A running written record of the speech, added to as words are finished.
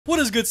What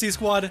is good,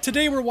 C-Squad?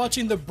 Today we're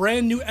watching the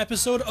brand new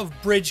episode of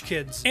Bridge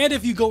Kids. And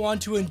if you go on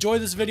to enjoy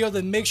this video,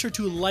 then make sure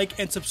to like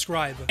and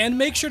subscribe. And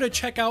make sure to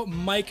check out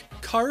Mike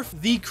Karf,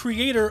 the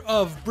creator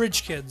of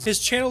Bridge Kids. His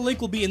channel link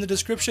will be in the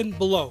description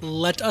below.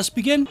 Let us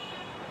begin.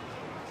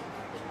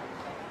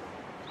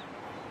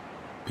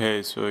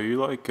 Hey, so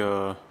you like,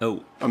 Oh.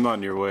 I'm not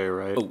in your way,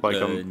 right? Oh,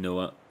 like,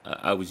 no,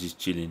 I was just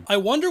chilling. I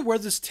wonder where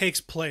this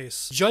takes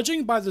place.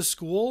 Judging by the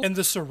school and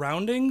the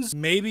surroundings,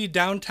 maybe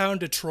downtown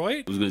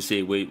Detroit? I was gonna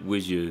say, wait,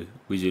 where's your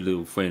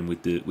little friend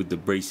with the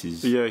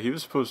braces? Yeah, he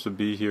was supposed to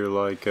be here,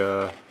 like,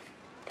 yeah,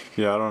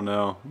 I don't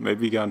know.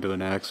 Maybe he got into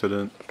an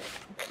accident.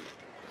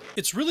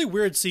 It's really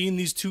weird seeing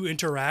these two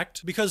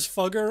interact because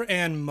Fugger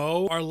and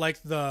Mo are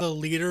like the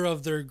leader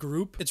of their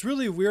group. It's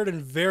really weird and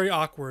very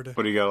awkward.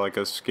 But he got like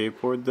a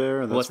skateboard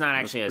there? Well, it's not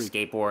actually a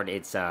skateboard.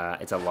 It's a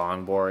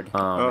longboard.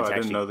 I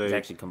didn't know they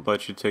let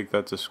you take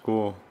that to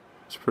school.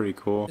 It's pretty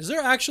cool. Is there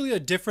actually a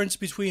difference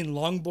between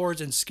longboards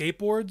and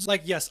skateboards?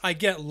 Like, yes, I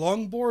get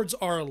longboards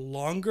are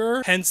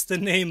longer, hence the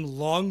name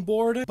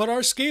longboard, but are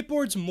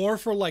skateboards more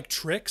for like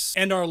tricks?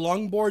 And are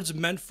longboards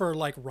meant for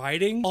like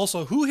riding?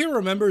 Also, who here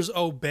remembers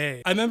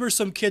Obey? I remember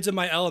some kids in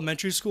my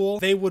elementary school,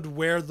 they would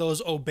wear those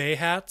Obey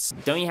hats.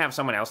 Don't you have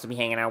someone else to be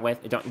hanging out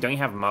with? Don't you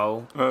have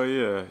Mo? Oh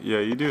yeah,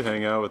 you do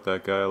hang out with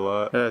that guy a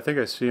lot. Yeah, I think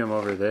I see him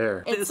over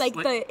there. It's like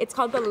it's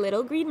called the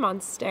Little Green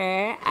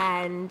Monster,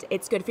 and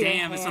it's good for your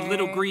hair. Damn, it's a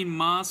little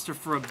green monster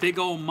for a big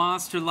old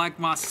monster like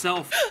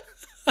myself.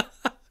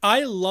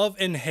 I love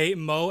and hate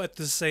Mo at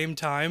the same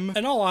time.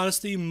 In all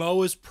honesty,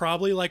 Mo is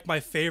probably like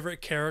my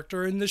favorite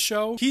character in the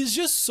show. He's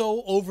just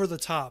so over the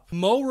top.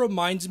 Mo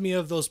reminds me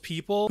of those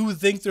people who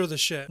think they're the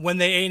shit when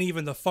they ain't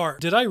even the fart.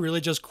 Did I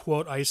really just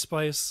quote Ice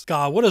Spice?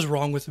 God, what is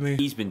wrong with me?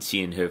 He's been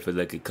seeing her for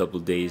like a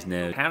couple days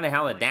now. How the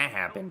hell did that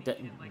happen?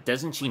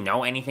 Doesn't she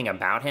know anything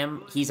about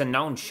him? He's a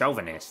known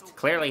chauvinist.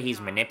 Clearly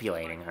he's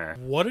manipulating her.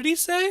 What did he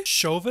say?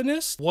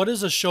 Chauvinist? What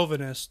is a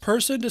chauvinist?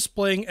 Person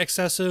displaying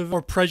excessive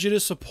or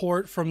prejudiced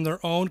support from their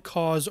own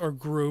cause or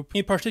group,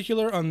 in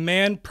particular a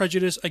man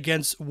prejudiced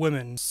against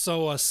women.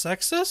 So a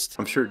sexist?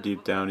 I'm sure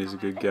deep down he's a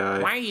good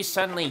guy. Why are you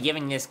suddenly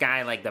giving this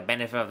guy like the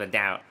benefit of the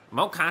doubt?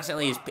 Mo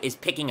constantly is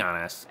picking on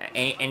us,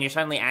 and you're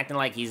suddenly acting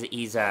like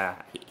he's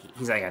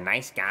like a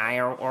nice guy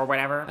or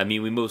whatever. I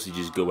mean, we mostly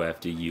just go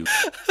after you.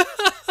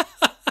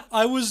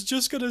 I was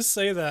just gonna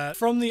say that.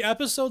 From the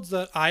episodes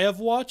that I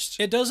have watched,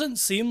 it doesn't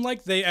seem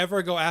like they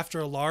ever go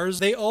after Lars.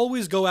 They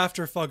always go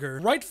after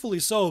Fugger. Rightfully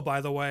so,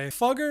 by the way.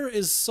 Fugger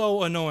is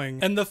so annoying.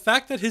 And the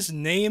fact that his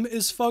name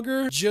is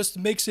Fugger just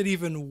makes it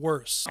even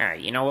worse.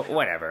 Alright, you know what?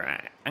 Whatever.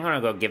 I'm gonna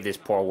go give this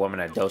poor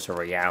woman a dose of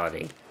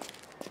reality.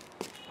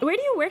 Where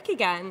do you work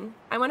again?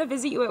 I want to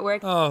visit you at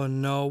work. Oh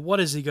no, what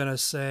is he gonna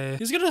say?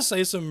 He's gonna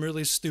say some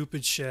really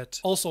stupid shit.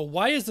 Also,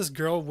 why is this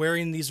girl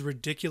wearing these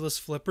ridiculous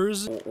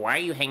flippers? Why are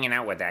you hanging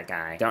out with that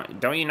guy?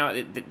 Don't you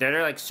know there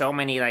are like so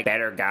many like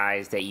better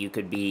guys that you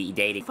could be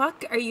dating?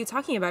 Fuck are you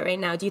talking about right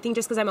now? Do you think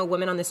just because I'm a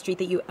woman on the street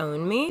that you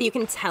own me? That you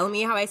can tell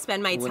me how I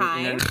spend my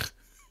time?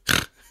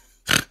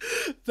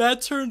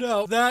 That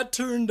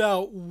turned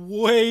out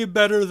way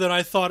better than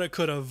I thought it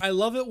could have. I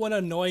love it when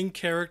annoying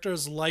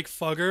characters like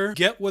Fugger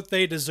get what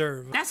they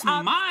deserve. That's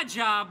my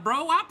job,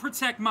 bro. I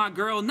protect my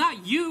girl,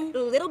 not you.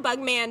 Little bug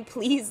man,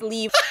 please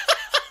leave.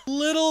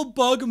 Little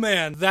Bug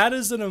Man. That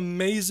is an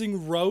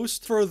amazing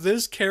roast for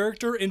this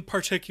character in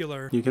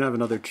particular. You can have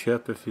another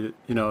chip if it'd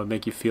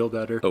make you feel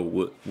better.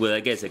 Oh, well,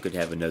 I guess I could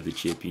have another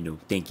chip,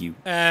 thank you.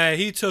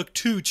 He took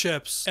 2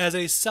 chips. As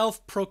a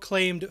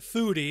self-proclaimed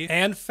foodie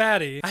and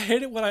fatty, I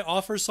hate it when I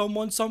offer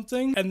someone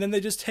something and then they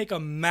just take a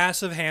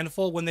massive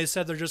handful when they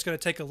said they're just gonna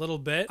take a little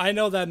bit. I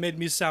know that made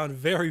me sound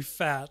very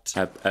fat.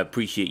 I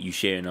appreciate you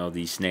sharing all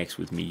these snacks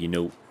with me,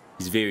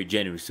 It's very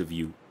generous of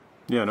you.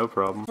 Yeah, no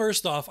problem.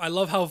 First off, I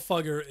love how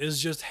Fugger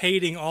is just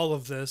hating all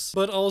of this,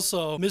 but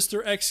also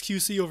Mr.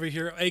 XQC over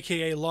here,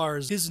 aka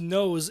Lars, his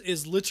nose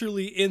is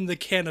literally in the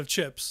can of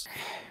chips.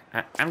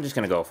 I'm just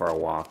gonna go for a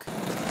walk.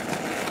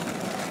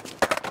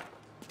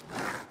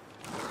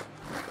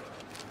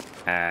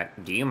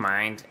 Do you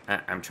mind?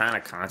 I'm trying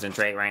to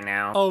concentrate right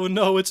now. Oh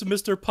no, it's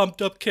Mr.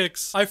 Pumped Up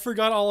Kicks. I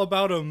forgot all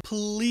about him.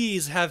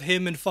 Please have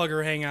him and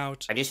Fugger hang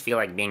out. I just feel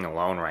like being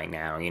alone right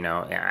now,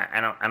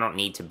 I don't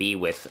need to be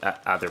with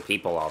other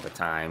people all the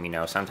time,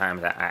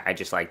 Sometimes I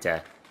just like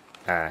to,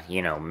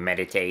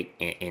 meditate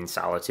in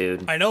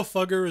solitude. I know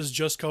Fugger is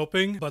just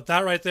coping, but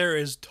that right there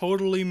is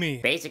totally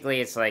me.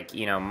 Basically, it's like,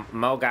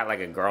 Mo got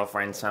like a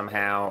girlfriend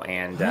somehow,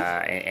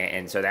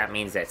 and so that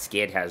means that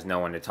Skid has no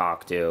one to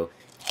talk to.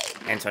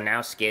 And so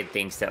now Skid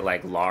thinks that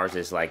like Lars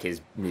is like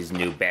his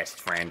new best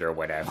friend or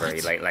whatever.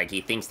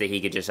 He thinks that he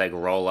could just like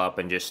roll up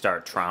and just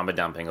start trauma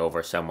dumping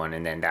over someone,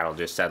 and then that'll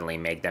just suddenly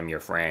make them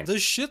your friend. The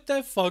shit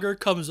that Fugger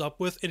comes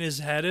up with in his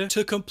head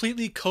to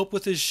completely cope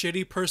with his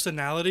shitty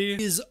personality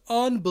is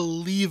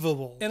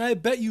unbelievable. And I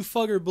bet you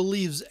Fugger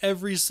believes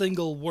every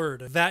single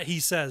word that he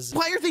says.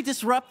 Why are they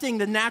disrupting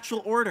the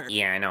natural order?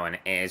 Yeah, I know, and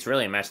it's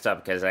really messed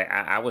up because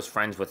I was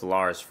friends with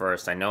Lars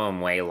first. I know him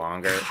way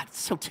longer. God,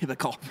 it's so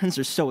typical. Friends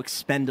are so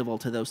expendable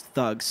to those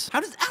thugs.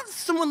 How does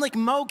someone like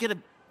Mo get a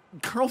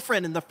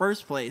girlfriend in the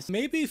first place.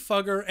 Maybe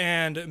Fugger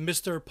and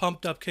Mr.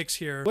 Pumped Up Kicks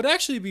here would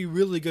actually be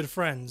really good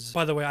friends.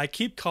 By the way, I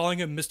keep calling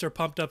him Mr.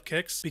 Pumped Up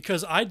Kicks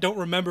because I don't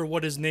remember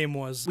what his name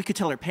was. We could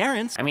tell her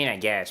parents. I mean, I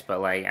guess,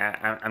 but like,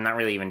 I'm not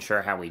really even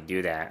sure how we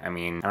do that. I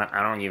mean,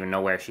 I don't even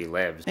know where she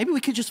lives. Maybe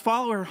we could just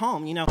follow her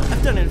home, you know?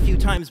 I've done it a few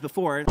times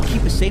before.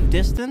 Keep a safe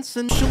distance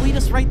and she'll lead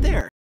us right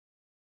there.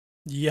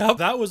 Yep,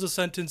 that was a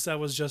sentence that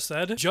was just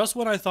said. Just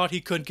when I thought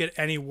he couldn't get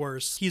any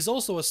worse. He's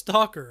also a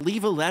stalker.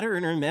 Leave a letter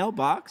in her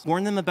mailbox.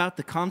 Warn them about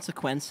the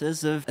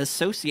consequences of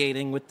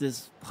associating with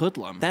this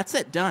hoodlum. That's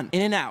it. Done.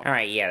 In and out. All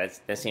right, yeah,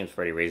 that seems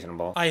pretty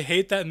reasonable. I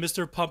hate that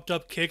Mr. Pumped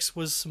Up Kicks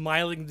was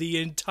smiling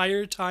the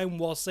entire time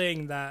while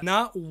saying that.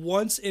 Not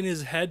once in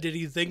his head did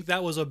he think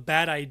that was a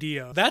bad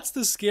idea. That's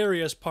the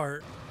scariest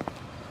part.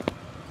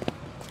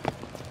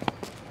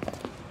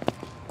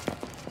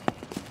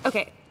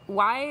 Okay,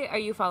 why are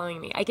you following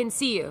me? I can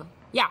see you.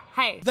 Yeah,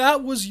 hi.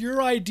 That was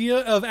your idea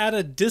of at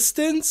a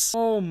distance?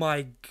 Oh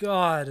my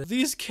god.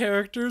 These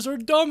characters are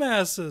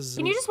dumbasses.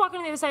 Can you just walk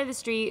on the other side of the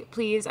street,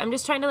 please? I'm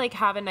just trying to like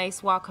have a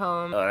nice walk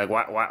home. Like,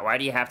 why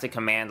do you have to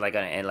command like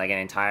an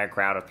entire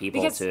crowd of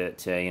people to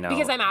you know?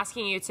 Because I'm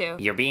asking you to.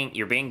 You're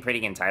being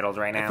pretty entitled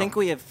right now. I think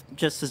we have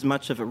just as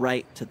much of a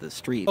right to the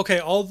street. Okay,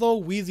 although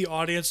we, the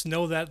audience,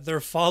 know that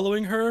they're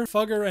following her,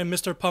 Fugger and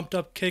Mr. Pumped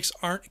Up Kicks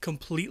aren't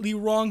completely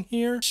wrong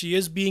here. She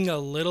is being a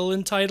little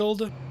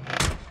entitled.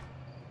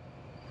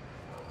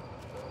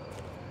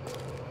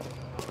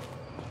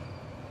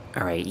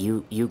 All right,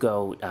 you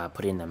go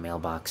put it in the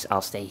mailbox.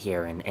 I'll stay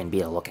here and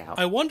be a lookout.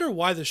 I wonder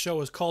why the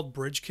show is called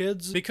Bridge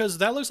Kids, because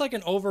that looks like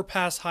an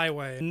overpass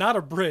highway, not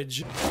a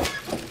bridge.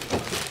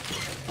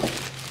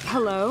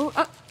 Hello?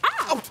 Oh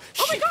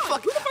my god,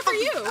 Fuck, who the fuck are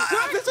you?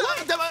 Fuck.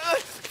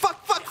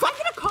 I'm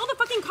gonna call the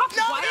fucking cops.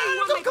 No, Why are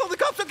you on don't call the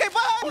cops, okay?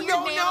 Bye. Oh,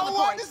 you're nailed on the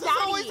Why porch. does this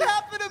Daddy. always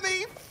happen to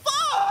me?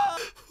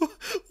 Fuck!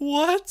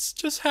 What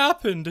just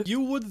happened?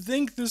 You would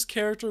think this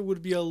character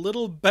would be a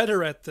little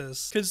better at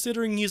this,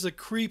 considering he's a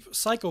creep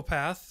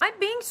psychopath. I'm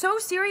being so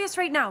serious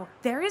right now.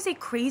 There is a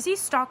crazy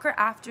stalker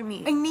after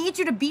me. I need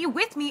you to be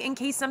with me in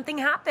case something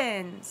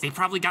happens. They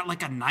probably got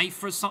like a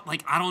knife or something.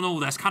 Like, I don't know.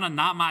 That's kind of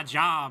not my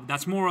job.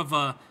 That's more of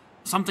a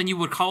something you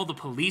would call the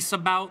police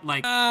about.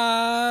 Like,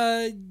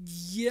 yeah,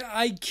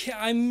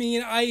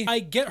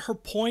 I get her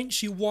point.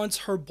 She wants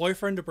her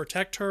boyfriend to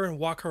protect her and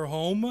walk her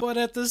home, but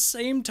at the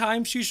same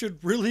time, she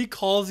should really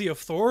call the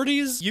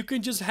authorities. You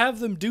can just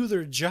have them do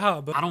their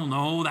job. I don't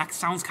know. That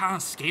sounds kind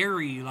of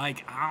scary.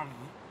 Like, I don't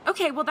know.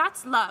 Okay, well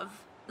that's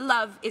love.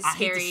 Love is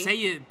scary. I hate to say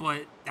it,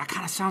 but that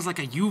kind of sounds like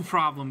a you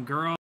problem,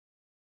 girl.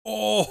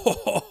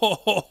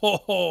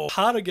 Oh,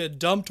 how to get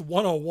dumped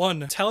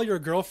 101. Tell your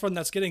girlfriend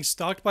that's getting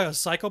stalked by a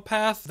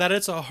psychopath that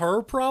it's a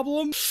her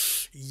problem?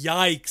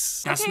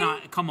 Yikes. That's Okay.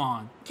 not, come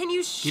on. Can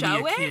you Give me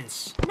show a it?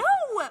 kiss. No,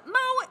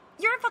 Mo,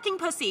 you're a fucking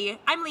pussy.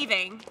 I'm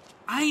leaving.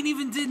 I ain't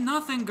even did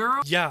nothing,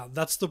 girl. Yeah,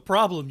 that's the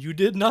problem. You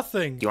did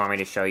nothing. Do you want me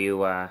to show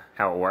you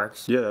how it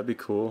works? Yeah, that'd be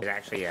cool. There's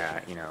actually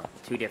you know,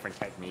 2 different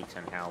techniques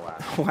on how.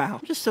 Wow.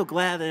 I'm just so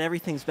glad that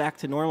everything's back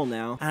to normal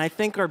now. And I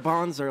think our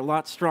bonds are a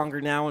lot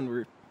stronger now and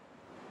we're...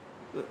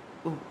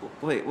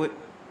 Wait, where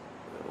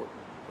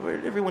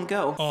did everyone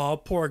go? Aw,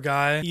 poor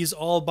guy. He's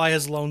all by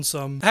his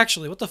lonesome.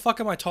 Actually, what the fuck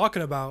am I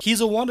talking about?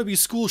 He's a wannabe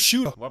school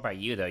shooter. What about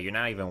you though? You're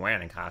not even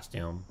wearing a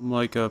costume. I'm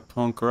like a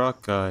punk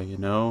rock guy, you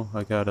know?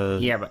 I got a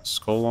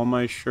skull on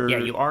my shirt. Yeah,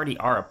 you already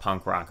are a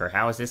punk rocker.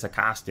 How is this a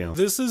costume?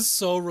 This is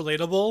so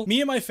relatable.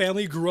 Me and my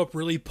family grew up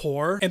really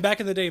poor, and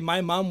back in the day,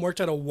 my mom worked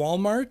at a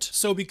Walmart,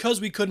 so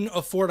because we couldn't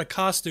afford a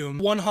costume,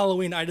 one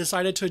Halloween I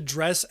decided to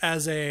dress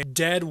as a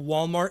dead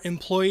Walmart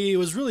employee. It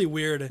was really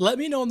weird. Let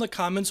me know in the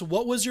comments,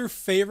 what was your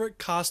favorite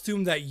costume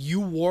that you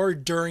wore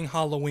during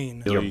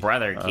Halloween? Your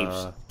brother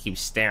keeps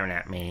staring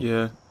at me.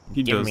 Yeah,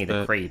 he giving does me the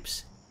that.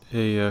 creeps.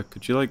 Hey,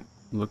 could you, like,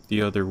 look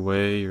the other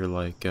way, or,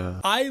 like,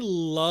 I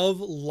love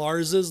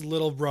Lars's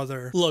little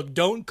brother. Look,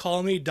 don't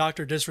call me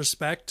Dr.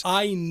 Disrespect.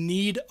 I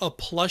need a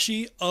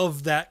plushie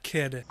of that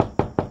kid.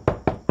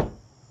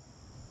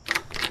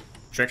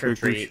 Trick or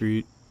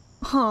treat.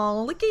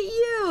 Oh, look at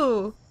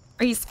you.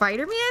 Are you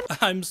Spider-Man?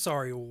 I'm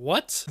sorry,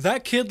 what?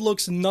 That kid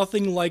looks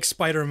nothing like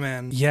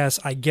Spider-Man. Yes,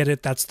 I get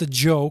it, that's the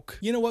joke.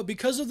 You know what,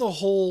 because of the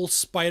whole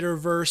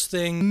Spider-Verse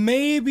thing,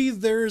 maybe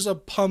there's a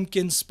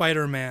pumpkin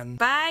Spider-Man.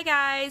 Bye,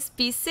 guys.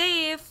 Be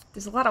safe.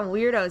 There's a lot of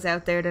weirdos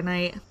out there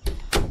tonight.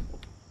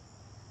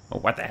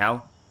 Well, what the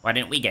hell? Why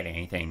didn't we get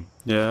anything?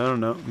 yeah, I don't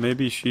know.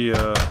 Maybe she,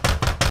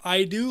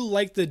 I do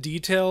like the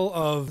detail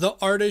of the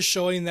artist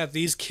showing that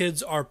these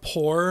kids are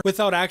poor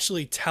without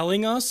actually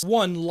telling us.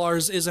 One,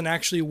 Lars isn't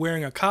actually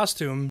wearing a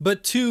costume,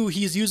 but 2,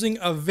 he's using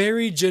a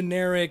very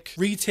generic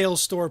retail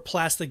store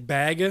plastic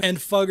bag, and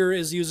Fugger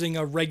is using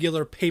a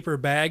regular paper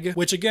bag,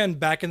 which again,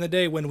 back in the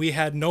day when we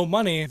had no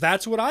money,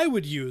 that's what I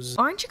would use.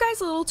 Aren't you guys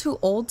a little too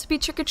old to be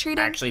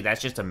trick-or-treating? Actually,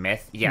 that's just a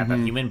myth. Yeah, the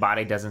human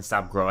body doesn't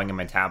stop growing and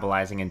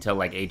metabolizing until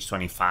like age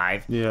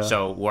 25. Yeah.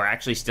 So we're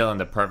actually still in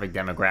the perfect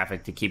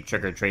demographic to keep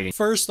trick-or-treating.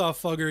 First First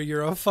off, Fugger,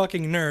 you're a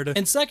fucking nerd.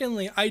 And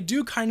secondly, I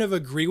do kind of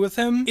agree with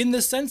him in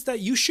the sense that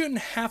you shouldn't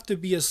have to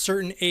be a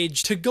certain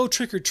age to go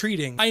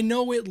trick-or-treating. I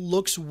know it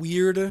looks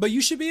weird, but you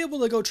should be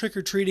able to go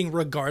trick-or-treating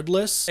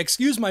regardless.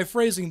 Excuse my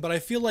phrasing, but I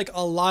feel like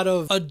a lot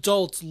of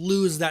adults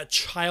lose that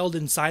child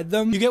inside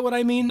them. You get what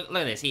I mean? Look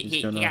at this.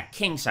 He got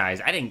king size.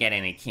 I didn't get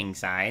any king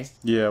size.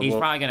 Yeah,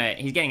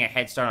 he's getting a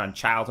head start on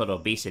childhood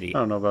obesity. I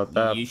don't know about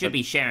that. You should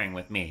be sharing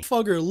with me.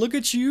 Fugger, look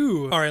at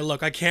you. All right,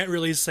 look, I can't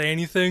really say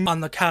anything on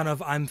the count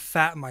of I'm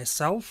fat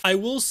myself. I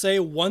will say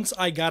once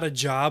I got a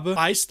job,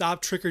 I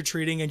stopped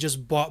trick-or-treating and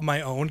just bought my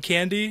own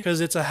candy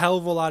because it's a hell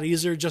of a lot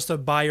easier just to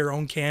buy your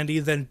own candy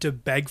than to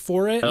beg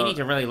for it. You need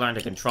to really learn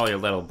to control your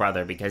little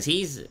brother because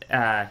he's,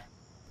 Yeah.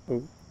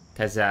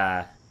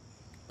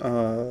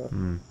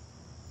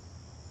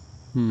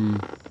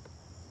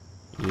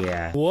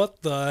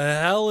 What the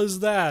hell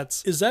is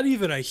that? Is that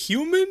even a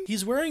human?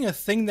 He's wearing a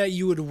thing that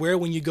you would wear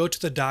when you go to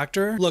the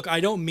doctor. Look, I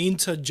don't mean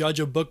to judge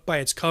a book by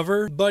its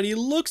cover, but he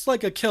looks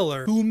like a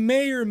killer who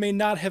may or may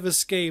not have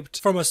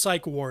escaped from a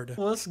psych ward.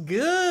 What's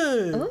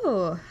good?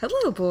 Oh,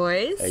 hello,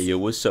 boys. Hey, yo,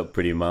 what's up,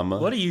 pretty mama?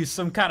 What are you,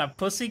 some kind of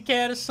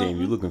pussycat or something?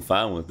 Damn, you looking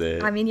fine with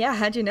that. I mean, yeah,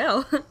 how'd you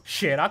know?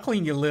 Shit, I'll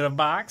clean your litter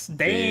box.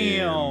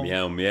 Damn.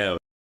 Meow, meow.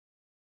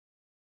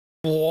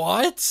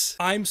 What?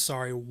 I'm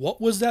sorry,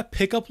 what was that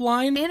pickup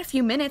line? In a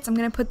few minutes, I'm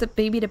gonna put the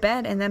baby to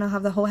bed and then I'll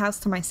have the whole house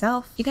to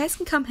myself. You guys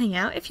can come hang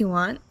out if you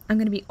want. I'm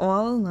gonna be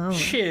all alone.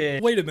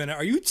 Shit. Wait a minute,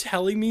 are you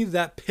telling me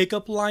that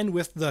pickup line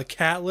with the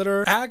cat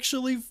litter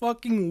actually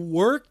fucking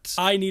worked?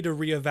 I need to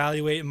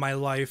reevaluate my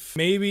life.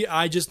 Maybe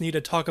I just need to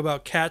talk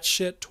about cat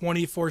shit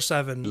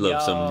 24/7.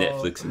 Love some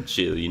Netflix and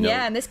chill, you know?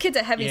 Yeah, and this kid's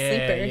a heavy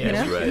sleeper, you know?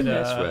 That's right,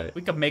 that's right.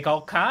 We could make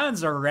all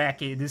kinds of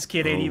racket. This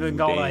kid ain't even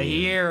gonna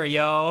hear,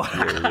 yo.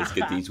 Yeah, let's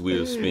get these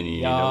wheels spinning,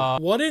 you know?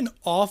 What an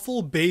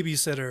awful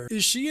babysitter.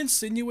 Is she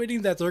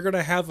insinuating that they're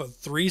gonna have a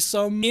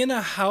threesome in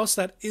a house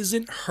that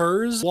isn't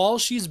hers while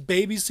she's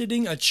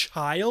babysitting a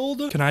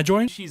child? Can I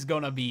join? She's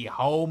gonna be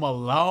home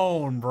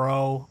alone,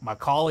 bro.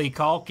 Macaulay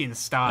Culkin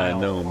style.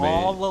 I know, man.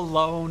 All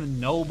alone,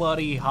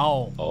 nobody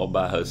home. All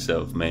by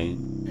herself,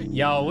 man.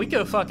 Yo, we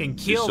could fucking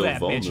kill so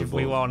that bitch if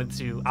we vulnerable. wanted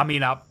to. I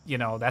mean, you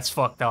know, that's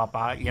fucked up.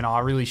 I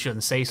really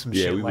shouldn't say some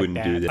shit we like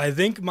wouldn't do that. I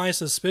think my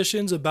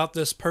suspicions about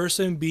this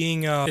person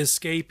being a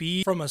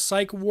escapee from a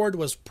psych ward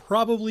was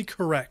probably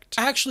correct.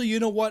 Actually, you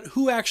know what?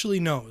 Who actually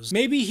knows?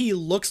 Maybe he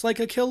looks like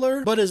a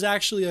killer, but is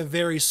actually a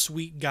very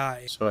sweet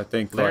guy. So I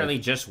think Literally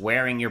just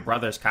wearing your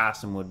brother's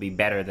costume would be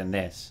better than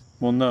this.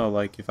 well, no,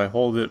 like if I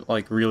hold it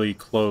like really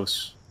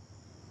close,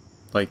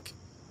 like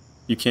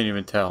you can't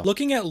even tell.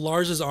 Looking at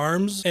Lars's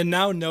arms and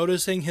now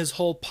noticing his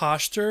whole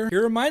posture, it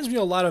reminds me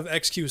a lot of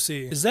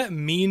XQC. Is that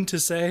mean to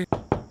say?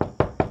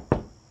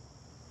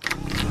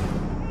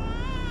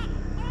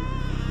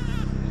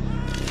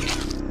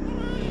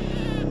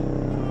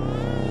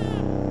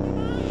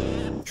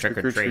 Trick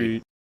or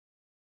treat.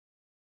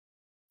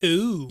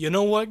 Ooh, you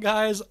know what,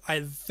 guys?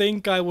 I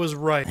think I was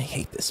right. I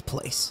hate this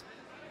place.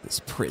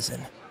 This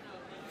prison.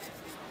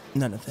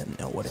 None of them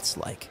know what it's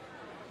like.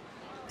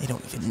 They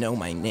don't even know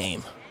my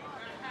name.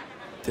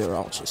 They're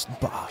all just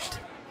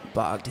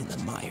bogged in the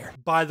mire.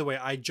 By the way,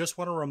 I just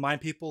want to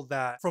remind people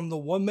that from the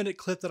 1-minute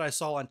clip that I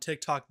saw on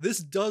TikTok, this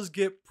does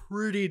get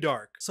pretty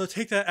dark. So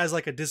take that as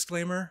like a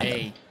disclaimer.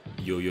 Hey.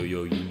 Yo,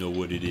 you know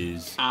what it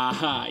is.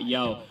 Aha,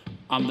 yo.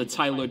 I'm the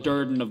Tyler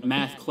Durden of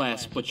math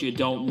class, but you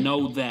don't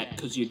know that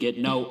because you get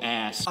no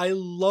ass. I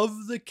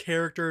love the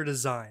character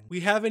design. We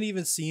haven't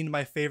even seen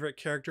my favorite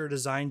character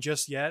design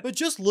just yet, but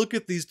just look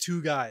at these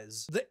two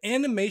guys. The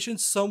animation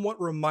somewhat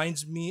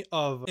reminds me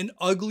of an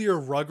uglier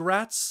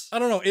Rugrats. I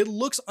don't know, it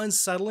looks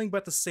unsettling, but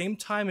at the same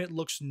time, it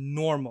looks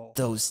normal.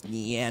 Those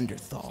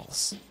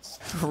Neanderthals,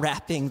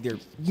 rapping their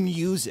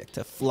music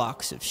to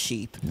flocks of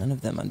sheep. None of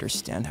them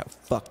understand how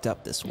fucked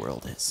up this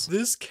world is.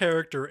 This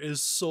character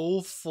is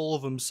so full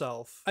of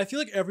himself. I feel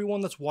like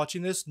everyone that's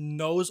watching this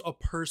knows a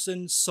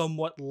person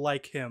somewhat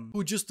like him,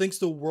 who just thinks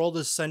the world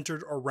is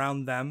centered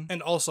around them.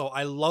 And also,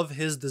 I love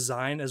his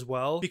design as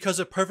well, because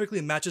it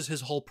perfectly matches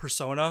his whole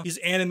persona. He's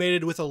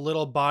animated with a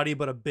little body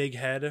but a big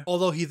head.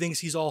 Although he thinks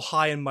he's all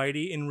high and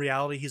mighty, in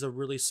reality he's a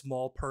really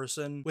small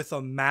person with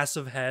a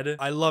massive head.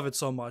 I love it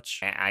so much.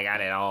 I got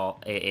it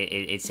all.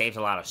 It saves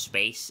a lot of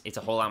space. It's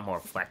a whole lot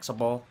more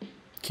flexible.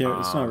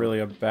 It's not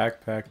really a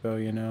backpack though,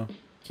 you know.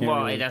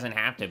 Well, it doesn't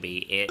have to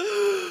be.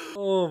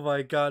 Oh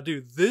my god,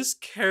 dude, this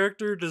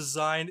character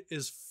design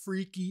is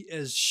freaky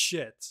as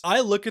shit.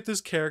 I look at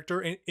this character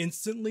and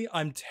instantly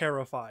I'm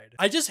terrified.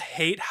 I just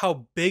hate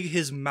how big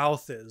his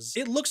mouth is.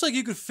 It looks like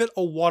you could fit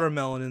a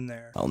watermelon in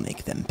there. I'll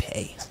make them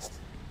pay.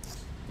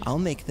 I'll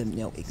make them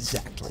know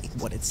exactly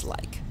what it's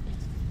like.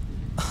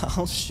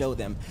 I'll show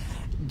them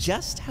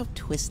just how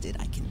twisted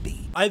I can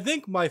be. I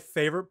think my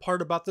favorite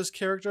part about this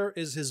character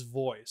is his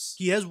voice.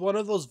 He has one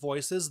of those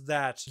voices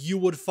that you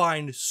would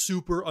find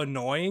super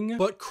annoying,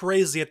 but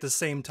crazy at the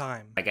same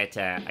time. I get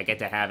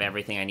to have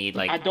everything I need.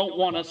 Like I don't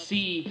want to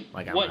see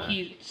like what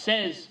he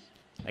says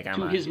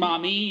to his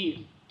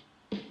mommy.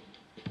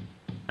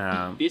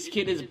 This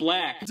kid is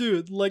black.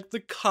 Dude, like the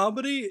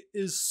comedy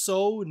is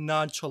so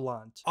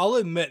nonchalant. I'll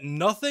admit,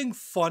 nothing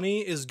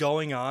funny is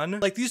going on.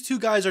 Like these two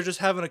guys are just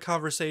having a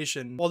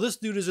conversation while this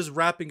dude is just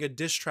rapping a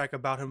diss track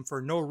about him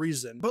for no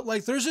reason. But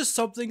like there's just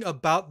something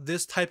about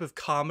this type of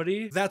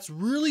comedy that's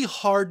really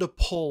hard to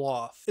pull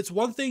off. It's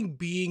one thing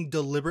being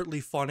deliberately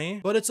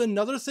funny, but it's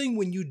another thing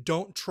when you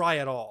don't try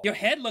at all. Your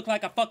head look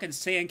like a fucking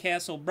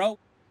sandcastle, bro.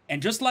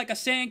 And just like a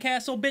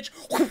sandcastle, bitch,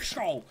 whoosh,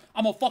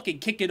 I'm gonna fucking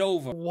kick it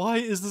over. Why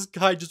is this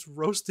guy just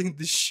roasting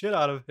the shit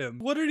out of him?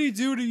 What did he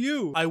do to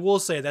you? I will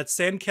say that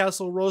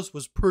sandcastle roast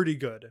was pretty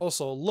good.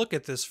 Also, look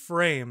at this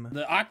frame.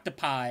 The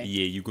octopi.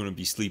 Yeah, you're gonna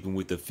be sleeping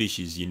with the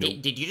fishes, you know.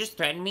 Did you just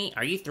threaten me?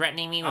 Are you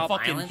threatening me with I'll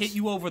fucking violence? hit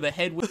you over the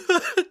head with...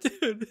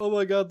 Dude, oh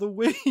my god, the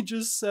way he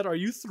just said, "Are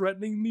you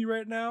threatening me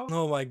right now?"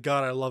 Oh my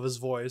god, I love his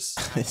voice.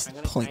 This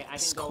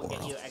pointless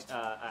coral.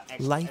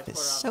 Life is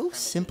so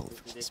simple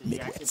for these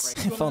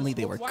midwits. If only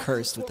they were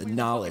cursed with the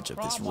knowledge of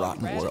this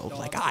rotten world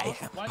like I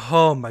am.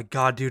 Oh my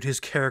god, dude, his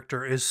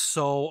character is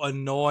so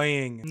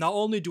annoying. Not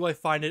only do I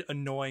find it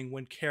annoying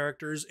when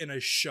characters in a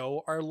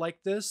show are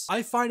like this,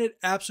 I find it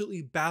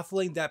absolutely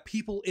baffling that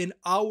people in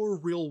our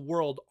real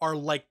world are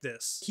like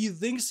this. He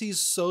thinks he's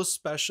so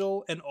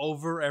special and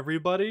over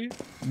everybody.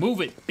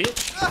 Move it,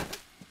 bitch.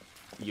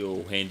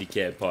 Yo,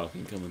 handicap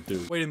parking coming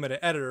through. Wait a minute,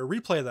 editor,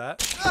 replay that.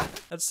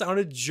 That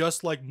sounded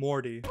just like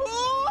Morty.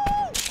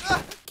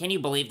 Can you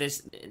believe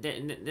this?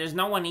 There's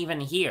no one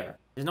even here.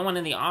 There's no one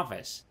in the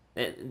office.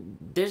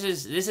 This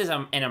is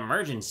an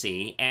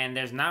emergency, and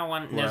there's no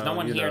one. There's no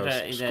one here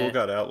to. School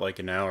got out like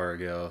an hour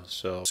ago,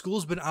 so.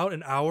 School's been out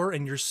an hour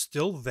and you're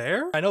still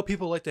there? I know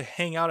people like to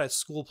hang out at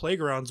school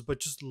playgrounds, but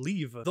just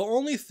leave. The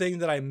only thing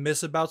that I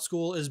miss about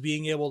school is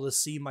being able to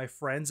see my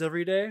friends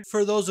every day.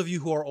 For those of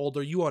you who are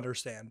older, you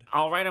understand.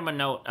 I'll write them a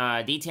note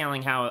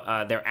detailing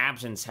how their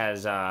absence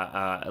has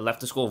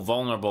left the school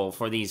vulnerable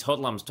for these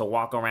hoodlums to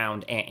walk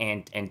around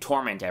and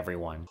torment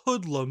everyone.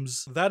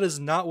 Hoodlums? That is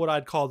not what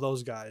I'd call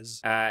those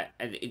guys.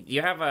 Do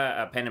you have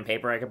a pen and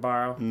paper I could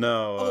borrow?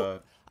 No,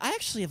 I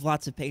actually have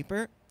lots of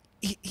paper.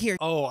 Here.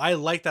 Oh, I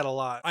like that a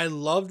lot. I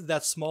loved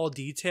that small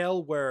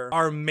detail where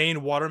our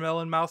main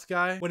watermelon mouth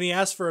guy, when he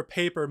asked for a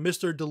paper,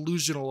 Mr.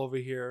 Delusional over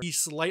here, he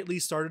slightly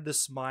started to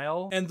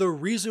smile. And the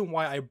reason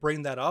why I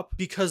bring that up,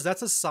 because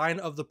that's a sign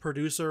of the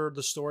producer,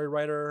 the story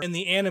writer, and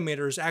the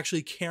animators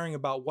actually caring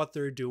about what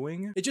they're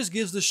doing. It just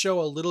gives the show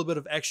a little bit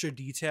of extra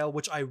detail,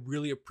 which I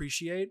really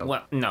appreciate.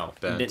 Well, no.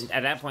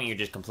 At that point, you're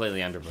just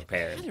completely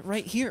underprepared. I had it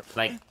right here.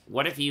 Like,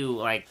 what if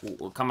you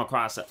come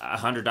across a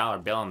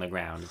 $100 bill on the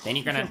ground? Then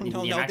you're not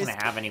gonna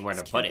have anywhere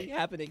to put it.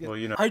 Well,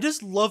 you know. I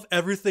just love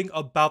everything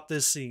about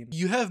this scene.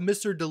 You have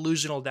Mr.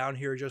 Delusional down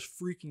here just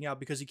freaking out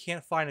because he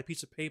can't find a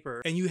piece of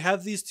paper, and you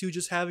have these two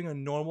just having a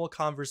normal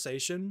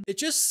conversation. It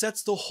just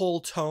sets the whole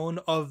tone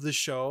of the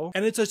show,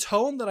 and it's a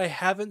tone that I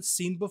haven't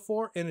seen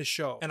before in a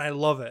show, and I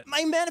love it.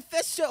 My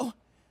manifesto!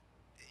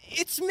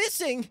 It's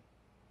missing!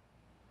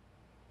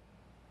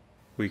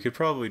 We could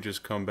probably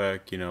just come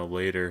back, you know,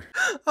 later.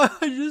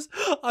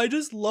 I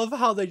just love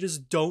how they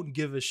just don't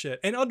give a shit,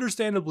 and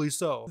understandably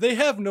so. They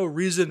have no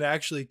reason to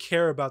actually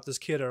care about this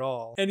kid at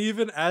all. And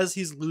even as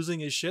he's losing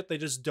his shit, they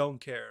just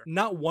don't care.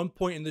 Not one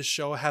point in this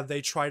show have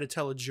they tried to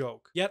tell a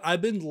joke. Yet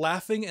I've been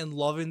laughing and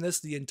loving this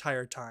the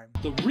entire time.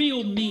 The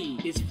real me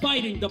is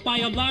fighting the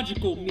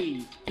biological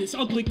me. This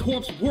ugly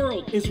corpse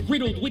world is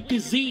riddled with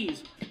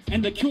disease.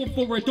 And the cure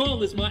for it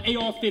all is my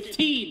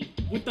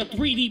AR-15 with the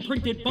 3D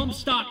printed bump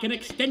stock and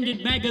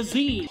extended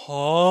magazine.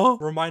 Huh?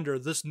 Reminder,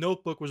 this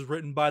notebook was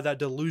written by that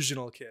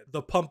delusional kid,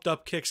 the pumped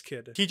up kicks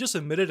kid. He just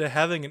admitted to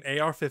having an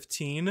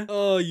AR-15.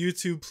 Oh,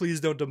 YouTube, please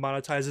don't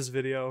demonetize this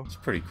video. It's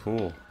pretty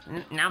cool.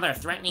 Now they're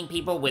threatening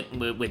people with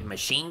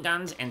machine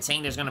guns and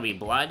saying there's gonna be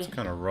blood. It's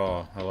kind of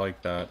raw. I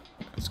like that.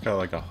 It's got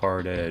like a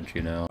hard edge,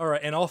 you know?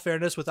 Alright, in all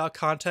fairness, without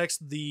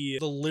context, the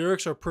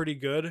lyrics are pretty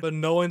good, but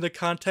knowing the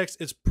context,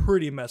 it's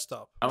pretty messed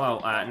up. Hello,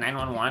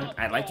 911.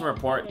 I'd like to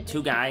report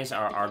 2 guys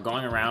are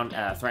going around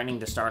threatening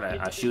to start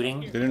a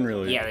shooting. They didn't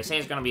really... Yeah, they say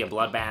it's gonna be a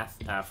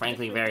bloodbath.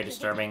 Frankly, very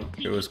disturbing.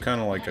 It was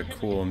kind of like a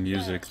cool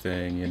music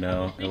thing, you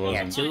know? It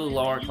wasn't... Yeah, 2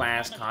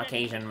 lower-class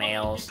Caucasian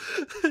males.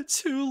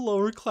 2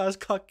 lower-class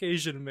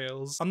Caucasian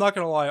males. I'm not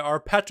gonna lie, our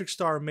Patrick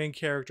Star main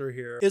character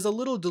here is a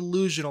little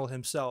delusional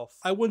himself.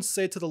 I wouldn't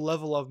say to the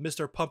level of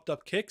Mr. Pumped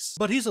Up Kicks,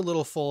 but he's a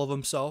little full of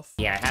himself.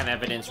 Yeah, I have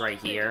evidence right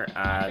here.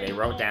 They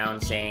wrote down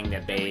saying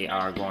that they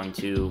are going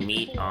to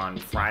meet on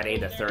Friday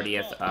the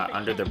 30th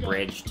under the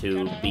bridge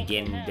to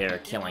begin their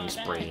killing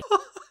spree.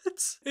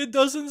 It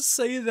doesn't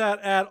say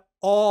that at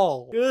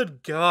all.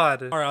 Good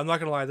God. Alright, I'm not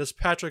gonna lie, this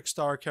Patrick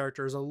Star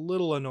character is a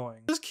little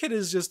annoying. This kid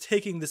is just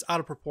taking this out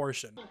of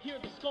proportion.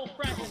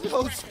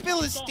 Those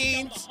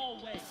Philistines!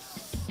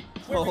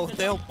 Oh,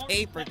 they'll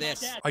pay for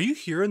this. Are you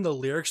hearing the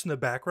lyrics in the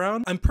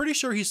background? I'm pretty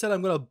sure he said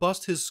I'm gonna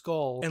bust his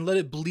skull and let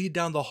it bleed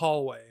down the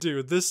hallway.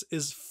 Dude, this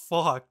is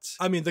fucked.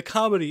 I mean, the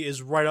comedy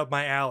is right up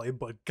my alley,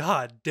 but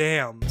god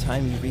damn. By the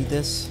time you read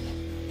this,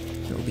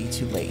 it'll be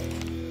too late.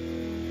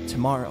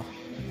 Tomorrow,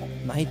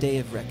 my day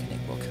of reckoning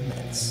will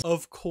commence.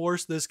 Of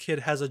course this kid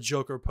has a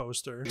Joker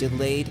poster.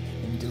 Delayed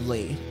and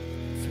delayed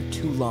for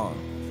too long.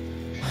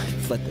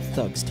 I've let the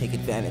thugs take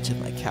advantage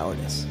of my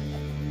cowardice.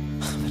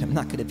 But I'm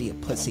not gonna be a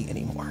pussy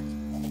anymore.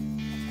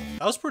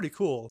 That was pretty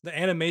cool. The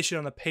animation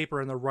on the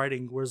paper and the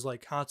writing was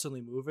like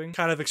constantly moving,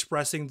 kind of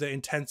expressing the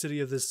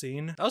intensity of the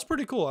scene. That was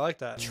pretty cool. I like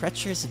that.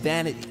 Treacherous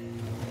vanity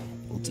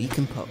will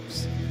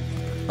decompose.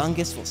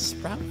 Fungus will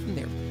sprout from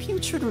their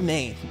putrid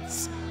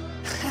remains.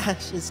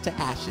 Ashes to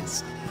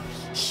ashes.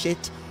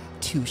 Shit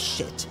to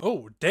shit.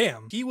 Oh,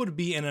 damn. He would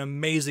be an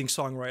amazing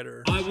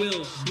songwriter. I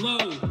will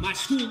blow my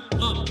school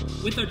up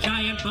with a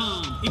giant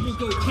bomb. It will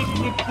go tick,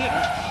 tick, tick.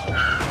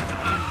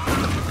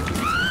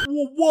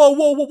 Whoa,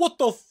 whoa, whoa, what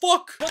the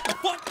fuck? What the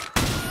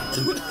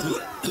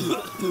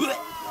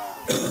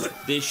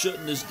fuck? They're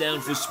shutting us down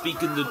for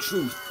speaking the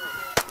truth.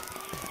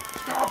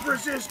 Stop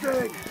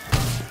resisting!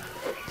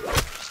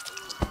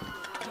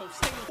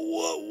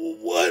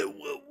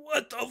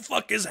 What the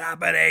fuck is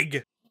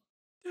happening?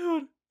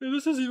 Dude,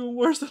 this is even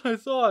worse than I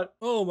thought.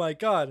 Oh my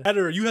god.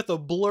 Editor, you have to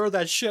blur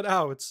that shit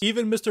out.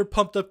 Even Mr.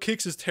 Pumped Up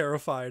Kicks is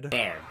terrified.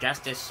 There,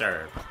 justice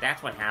served.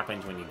 That's what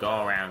happens when you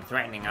go around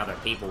threatening other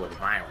people with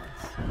violence.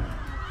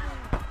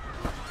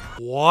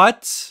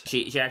 What?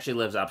 She actually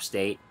lives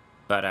upstate,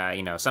 but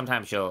you know,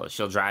 sometimes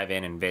she'll drive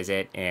in and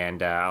visit,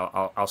 and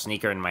I'll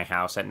sneak her in my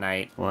house at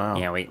night. Wow.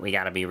 You know, we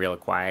gotta be real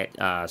quiet,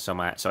 so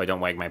I don't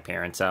wake my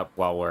parents up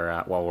while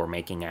we're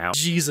making out.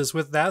 Jesus,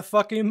 with that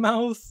fucking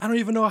mouth? I don't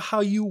even know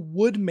how you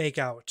would make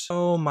out.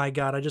 Oh my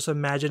god, I just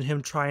imagine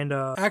him trying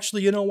to...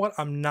 Actually, you know what?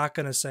 I'm not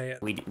gonna say it.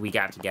 We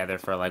got together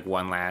for like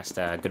one last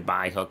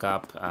goodbye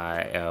hookup.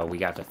 We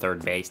got to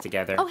third base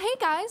together. Oh, hey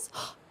guys.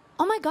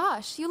 Oh my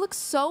gosh, you look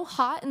so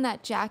hot in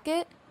that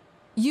jacket.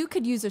 You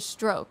could use a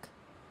stroke.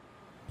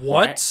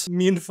 What?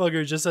 Me and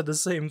Fugger just said the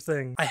same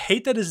thing. I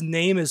hate that his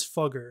name is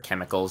Fugger.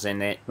 Chemicals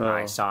in it. Oh.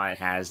 I saw it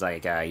has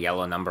like a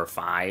yellow number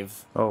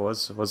 5. Oh,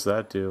 what's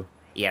that do?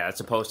 Yeah, that's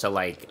supposed to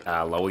like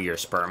lower your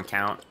sperm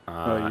count.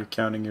 Oh, you're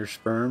counting your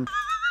sperm?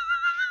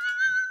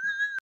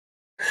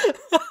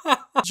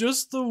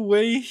 Just the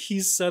way he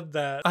said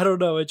that. I don't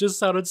know, it just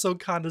sounded so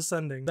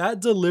condescending.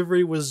 That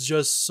delivery was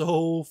just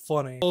so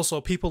funny.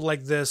 Also, people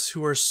like this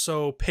who are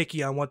so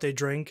picky on what they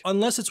drink.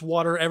 Unless it's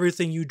water,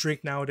 everything you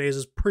drink nowadays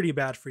is pretty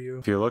bad for you.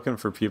 If you're looking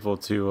for people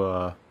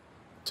to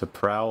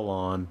prowl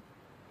on,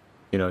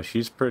 you know,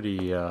 she's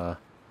pretty,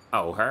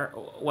 Oh, her?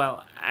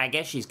 Well, I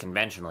guess she's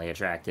conventionally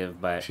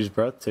attractive, but... She's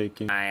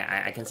breathtaking.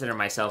 I consider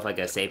myself like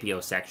a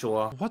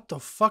sapiosexual. What the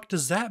fuck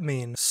does that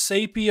mean?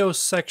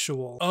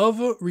 Sapiosexual. Of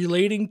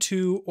relating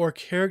to or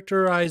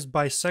characterized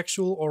by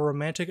sexual or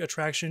romantic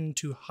attraction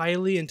to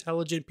highly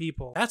intelligent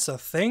people. That's a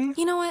thing?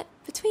 You know what?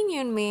 Between you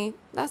and me,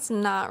 that's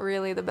not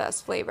really the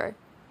best flavor.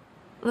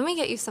 Let me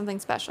get you something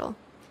special.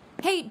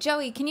 Hey,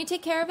 Joey, can you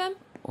take care of him?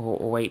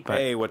 Oh, wait, but...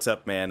 Hey, what's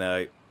up, man?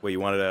 Wait,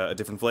 you wanted a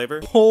different flavor?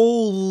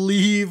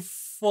 Holy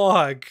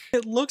fuck.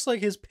 It looks like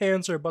his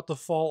pants are about to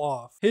fall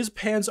off. His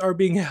pants are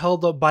being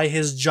held up by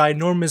his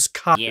ginormous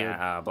cock.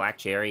 Yeah, black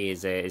cherry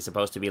is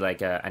supposed to be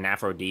like an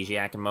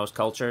aphrodisiac in most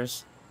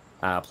cultures.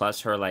 Plus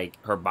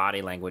her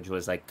body language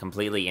was like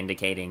completely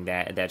indicating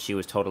that she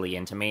was totally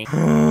into me.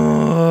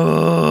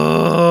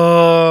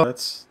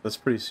 That's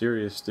pretty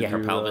serious. Yeah,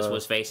 her pelvis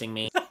was facing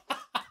me.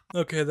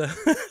 Okay,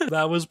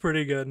 that was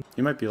pretty good.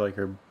 You might be like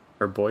her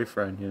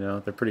boyfriend, you know?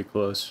 They're pretty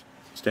close.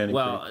 Standing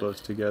pretty close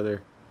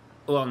together.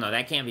 Well, no,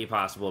 that can't be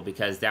possible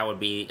because that would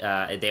be,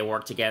 they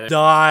work together.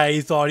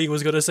 I thought he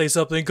was gonna say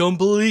something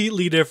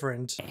completely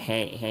different.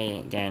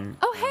 Hey again.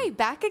 Oh, hey,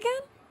 back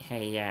again?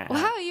 Hey, yeah.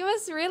 Wow, you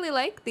must really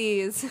like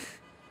these.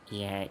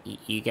 Yeah,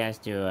 you guys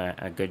do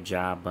a good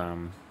job,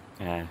 you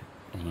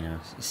know.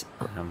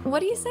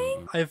 What are you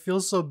saying? I feel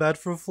so bad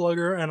for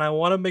Flugger and I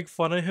want to make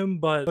fun of him,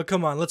 but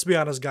come on, let's be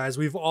honest, guys.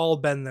 We've all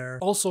been there.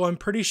 Also, I'm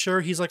pretty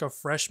sure he's like a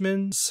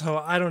freshman,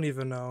 so I don't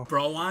even know.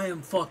 Bro, I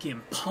am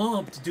fucking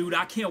pumped, dude.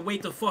 I can't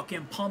wait to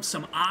fucking pump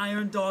some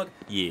iron, dog.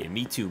 Yeah,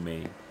 me too,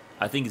 man.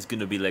 I think it's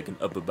gonna be like an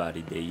upper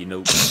body day, you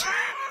know?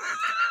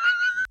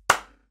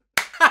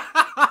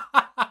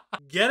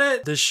 Get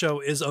it? This show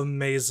is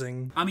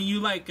amazing. I mean, you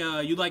like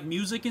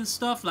music and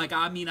stuff. Like,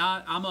 I mean,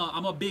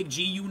 I'm a big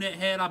G Unit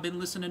head. I've been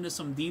listening to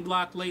some D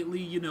Block lately.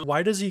 You know.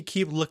 Why does he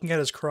keep looking at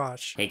his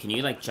crotch? Hey, can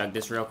you like chug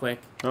this real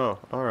quick? Oh,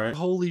 all right.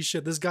 Holy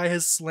shit! This guy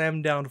has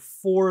slammed down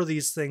 4 of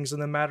these things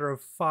in a matter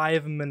of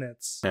 5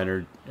 minutes.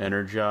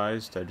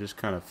 Energized. I just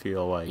kind of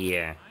feel like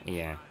yeah.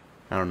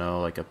 I don't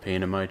know, like a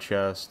pain in my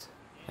chest.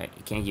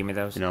 Can you give me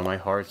those? You know, my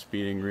heart's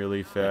beating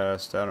really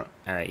fast. I don't...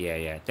 Alright,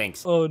 yeah,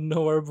 thanks. Oh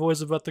no, our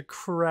boy's about to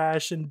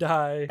crash and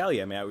die. Hell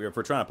yeah, man. We're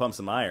trying to pump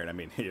some iron. I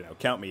mean, you know,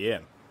 count me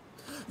in.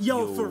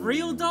 Yo, for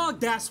real, dog?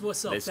 That's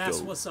what's up. Let's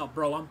go. What's up,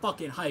 bro. I'm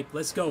fucking hyped.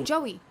 Let's go.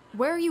 Joey,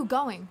 where are you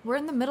going? We're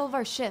in the middle of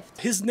our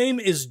shift. His name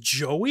is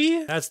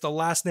Joey? That's the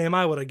last name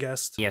I would have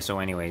guessed. Yeah, so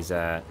anyways,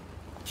 it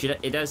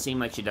does seem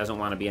like she doesn't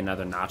want to be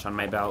another notch on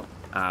my belt,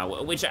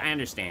 which I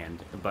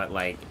understand, but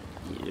like,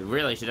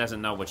 really, she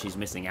doesn't know what she's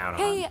missing out on.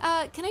 Hey,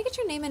 can I get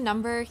your name and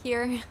number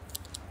here?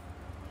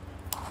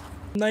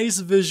 Nice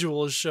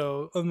visual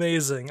show.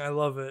 Amazing. I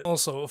love it.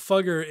 Also,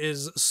 Fugger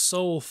is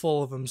so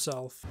full of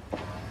himself.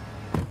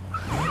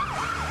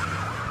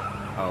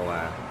 Oh,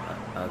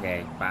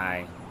 Okay,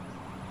 bye.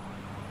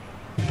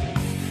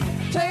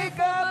 Take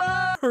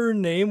a Her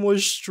name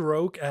was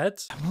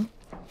Strokeette.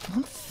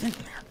 Won't fit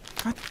in there.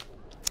 God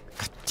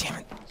damn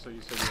it. So you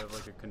said you have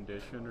like a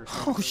condition or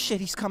something? Oh shit,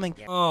 he's coming.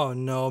 Oh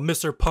no,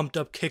 Mr. Pumped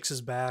Up kicks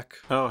his back.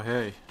 Oh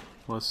hey,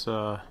 let's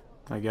I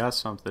got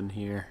something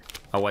here.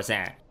 Oh, what's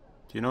that?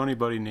 Do you know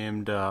anybody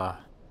named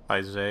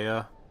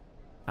Isaiah?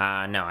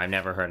 No, I've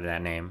never heard of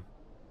that name.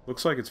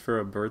 Looks like it's for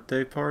a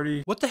birthday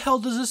party. What the hell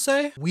does it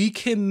say? We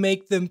can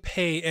make them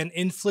pay and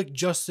inflict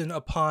justice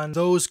upon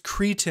those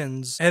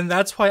cretins. And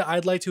that's why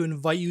I'd like to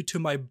invite you to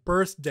my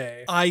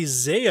birthday.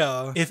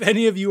 Isaiah. If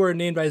any of you are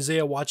named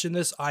Isaiah watching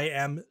this, I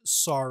am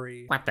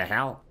sorry. What the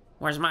hell?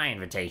 Where's my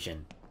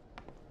invitation?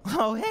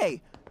 Oh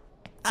hey,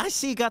 I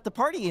see you got the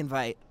party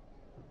invite.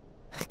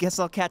 Guess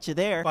I'll catch you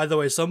there. By the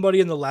way,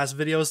 somebody in the last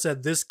video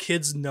said this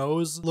kid's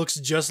nose looks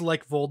just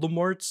like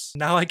Voldemort's.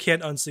 Now I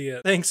can't unsee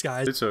it. Thanks,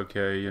 guys. It's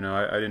okay, you know,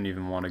 I didn't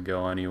even want to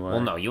go anyway.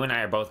 Well, no, you and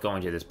I are both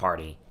going to this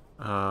party.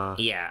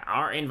 Yeah,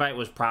 our invite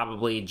was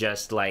probably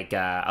just like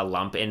a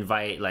lump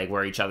invite, like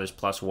we're each other's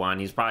 +1.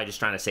 He's probably just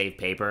trying to save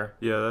paper.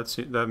 Yeah,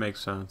 that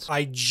makes sense.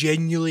 I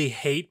genuinely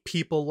hate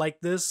people like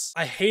this.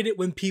 I hate it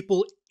when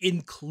people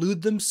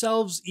include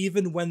themselves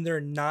even when they're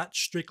not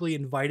strictly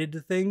invited to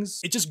things.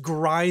 It just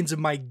grinds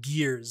my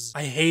gears.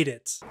 I hate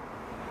it.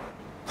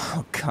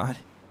 Oh god,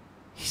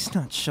 he's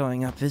not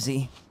showing up, is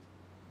he?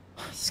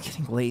 It's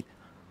getting late.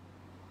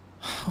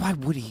 Why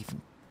would he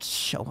even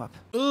show up?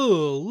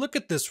 Ooh, look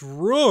at this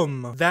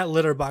room. That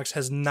litter box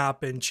has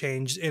not been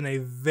changed in a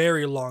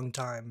very long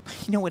time.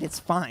 You know what, it's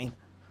fine.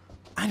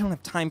 I don't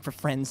have time for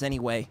friends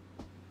anyway.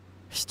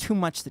 There's too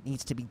much that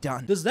needs to be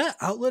done. Does that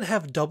outlet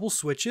have double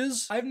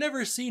switches? I've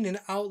never seen an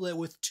outlet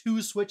with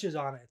 2 switches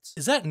on it.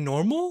 Is that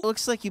normal?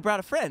 Looks like you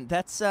brought a friend.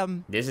 That's,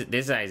 This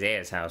is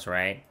Isaiah's house,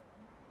 right?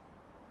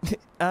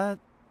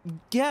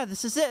 Yeah,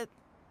 this is it.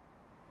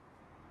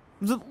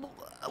 Why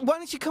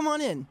don't you come on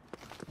in?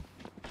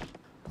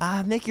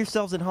 Make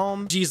yourselves at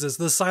home. Jesus,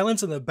 the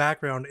silence in the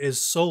background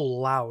is so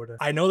loud.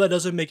 I know that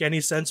doesn't make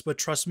any sense, but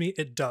trust me,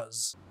 it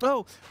does.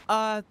 Oh,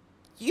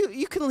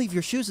 you can leave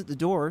your shoes at the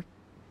door.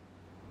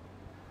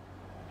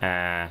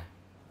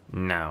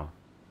 No.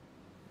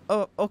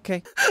 Oh,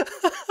 okay.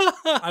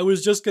 I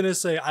was just gonna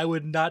say I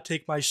would not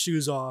take my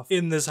shoes off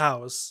in this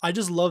house. I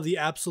just love the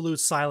absolute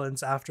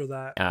silence after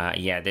that.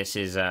 Yeah, this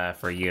is,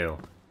 for you.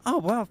 Oh,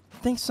 wow.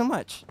 Thanks so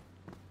much.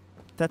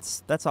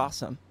 That's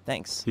awesome.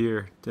 Thanks.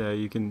 Here,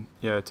 you can,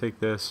 take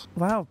this.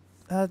 Wow.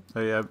 Oh,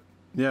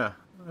 yeah,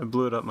 I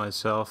blew it up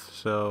myself,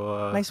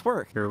 so, nice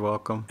work. You're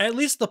welcome. At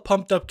least the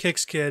Pumped Up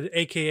Kicks kid,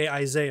 aka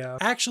Isaiah,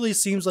 actually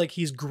seems like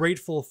he's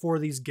grateful for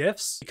these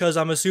gifts, because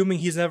I'm assuming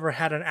he's never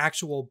had an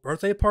actual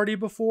birthday party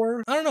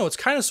before. I don't know, it's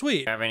kind of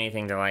sweet. Have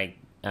anything to, like,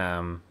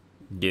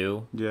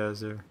 do? Yeah,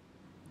 is there?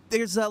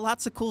 There's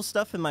lots of cool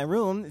stuff in my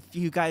room, if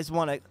you guys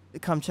want to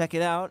come check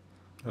it out.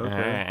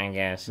 Okay. I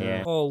guess,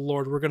 yeah. Oh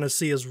lord, we're gonna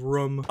see his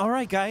room.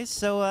 Alright guys,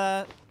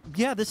 so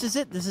yeah, this is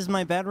it. This is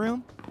my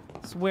bedroom.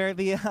 It's where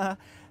the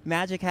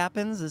magic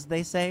happens, as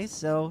they say,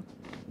 so,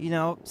 you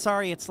know,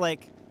 sorry it's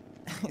like,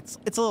 it's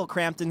a little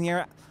cramped in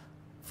here.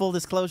 Full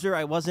disclosure,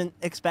 I wasn't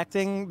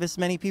expecting this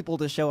many people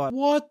to show up.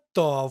 What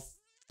the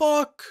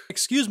fuck?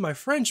 Excuse my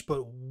French,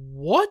 but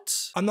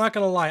what? I'm not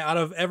gonna lie, out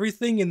of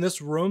everything in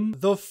this room,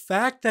 the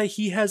fact that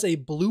he has a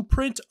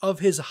blueprint of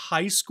his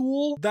high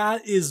school,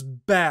 that is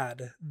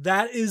bad.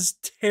 That is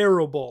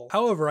terrible.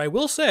 However, I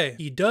will say,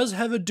 he does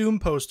have a Doom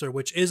poster,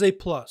 which is a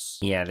plus.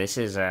 Yeah, this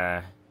is, It's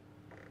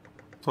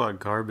a lot of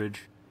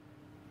garbage.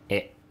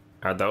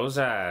 Are those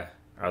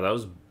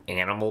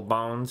animal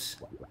bones?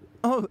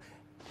 Oh,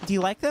 do you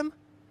like them?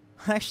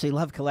 I actually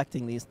love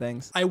collecting these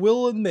things. I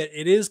will admit,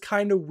 it is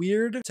kind of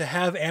weird to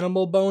have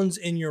animal bones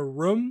in your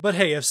room, but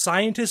hey, if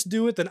scientists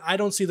do it, then I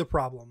don't see the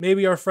problem.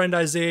 Maybe our friend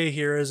Isaiah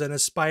here is an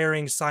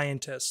aspiring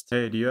scientist.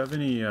 Hey, do you have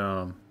any,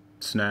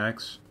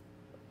 snacks?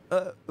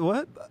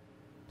 What?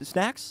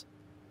 Snacks?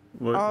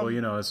 Well,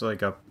 you know, it's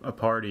like a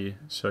party,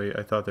 so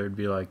I thought there'd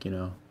be like,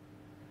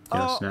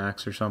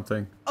 snacks or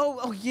something.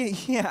 Oh,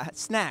 yeah,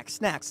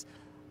 snacks.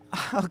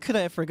 How could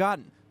I have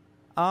forgotten?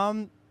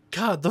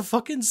 God, the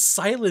fucking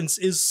silence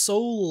is so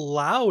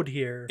loud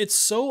here. It's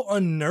so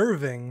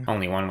unnerving.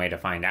 Only one way to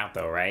find out,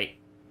 though, right?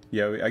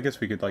 Yeah, I guess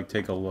we could, like,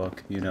 take a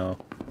look, you know.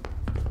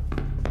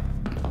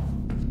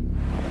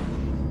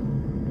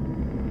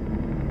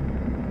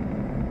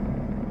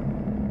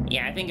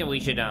 Yeah, I think we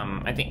should,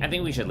 I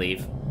think we should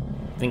leave.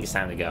 I think it's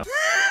time to go.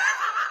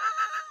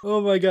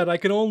 Oh my god, I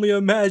can only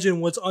imagine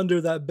what's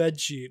under that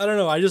bedsheet. I don't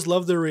know, I just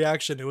love the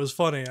reaction. It was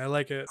funny, I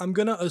like it. I'm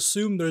gonna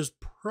assume there's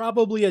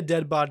probably a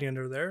dead body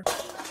under there.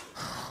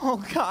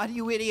 Oh god,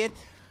 you idiot.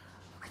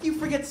 You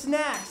forget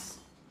snacks.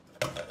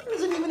 There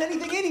isn't even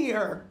anything in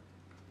here.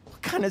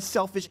 What kind of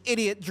selfish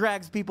idiot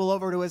drags people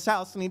over to his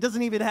house and he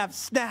doesn't even have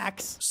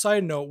snacks?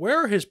 Side note,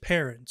 where are his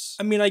parents?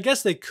 I mean, I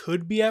guess they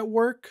could be at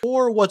work,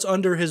 or what's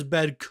under his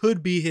bed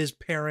could be his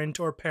parent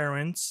or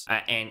parents.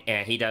 And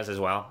he does as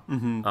well.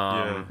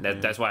 Mm-hmm.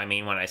 That's what I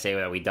mean when I say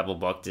that we double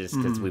booked, is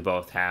because we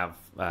both have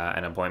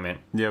an appointment.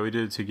 Yeah, we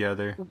did it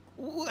together.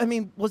 I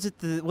mean, was it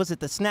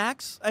the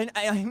snacks?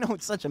 I know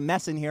it's such a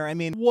mess in here. I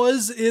mean,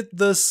 was it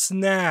the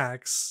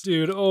snacks?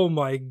 Dude, oh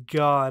my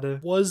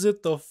god. Was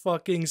it the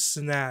fucking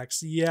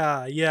snacks?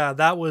 Yeah,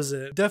 that was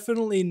it.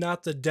 Definitely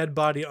not the dead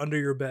body under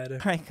your bed. All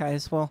right,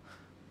 guys. Well,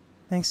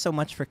 thanks so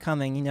much for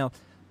coming. You know,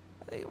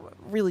 I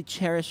really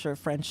cherish our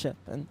friendship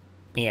and.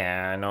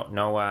 Yeah,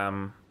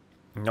 no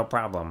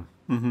problem.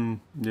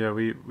 Yeah,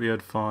 we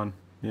had fun.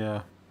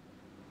 Yeah.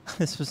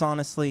 This was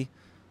honestly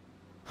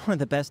one of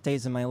the best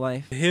days of my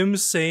life. Him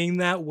saying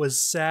that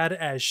was sad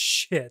as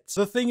shit.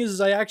 The thing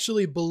is, I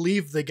actually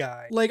believe the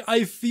guy. Like,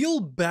 I feel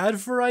bad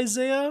for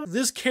Isaiah.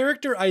 This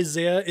character,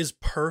 Isaiah, is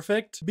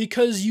perfect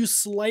because you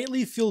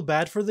slightly feel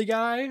bad for the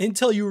guy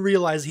until you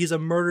realize he's a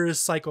murderous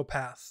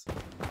psychopath.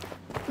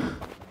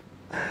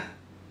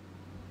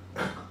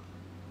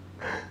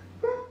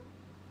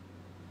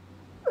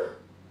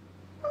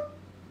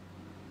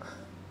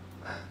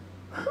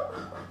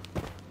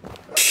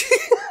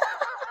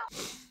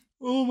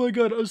 Oh my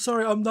god, I'm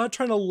sorry, I'm not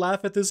trying to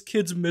laugh at this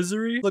kid's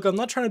misery. Look, I'm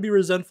not trying to be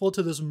resentful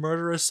to this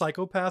murderous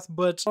psychopath,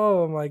 but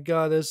oh my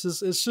god, it's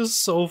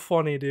just so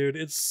funny, dude.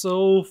 It's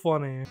so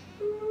funny.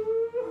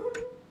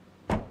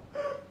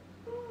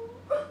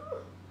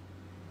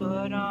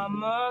 But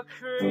I'm a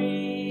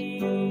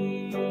creep.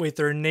 Wait,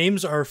 their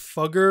names are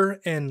Fugger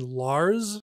and Lars?